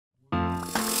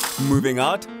Moving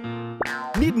out?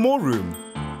 Need more room?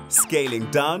 Scaling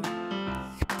down?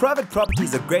 Private property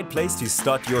is a great place to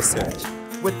start your search.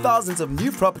 With thousands of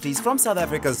new properties from South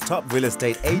Africa's top real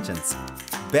estate agents,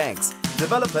 banks,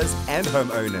 developers and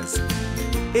homeowners.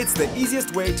 It's the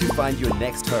easiest way to find your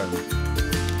next home.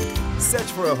 Search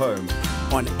for a home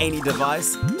on any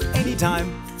device,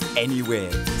 anytime,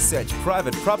 anywhere. Search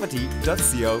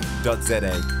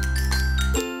privateproperty.co.za.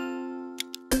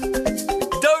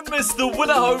 Don't miss the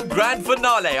Winner Home Grand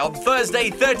Finale on Thursday,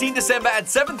 13 December at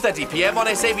 7:30 p.m. on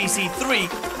SABC 3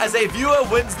 as a viewer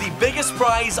wins the biggest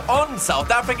prize on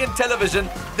South African television,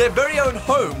 their very own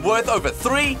home worth over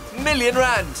R3 million.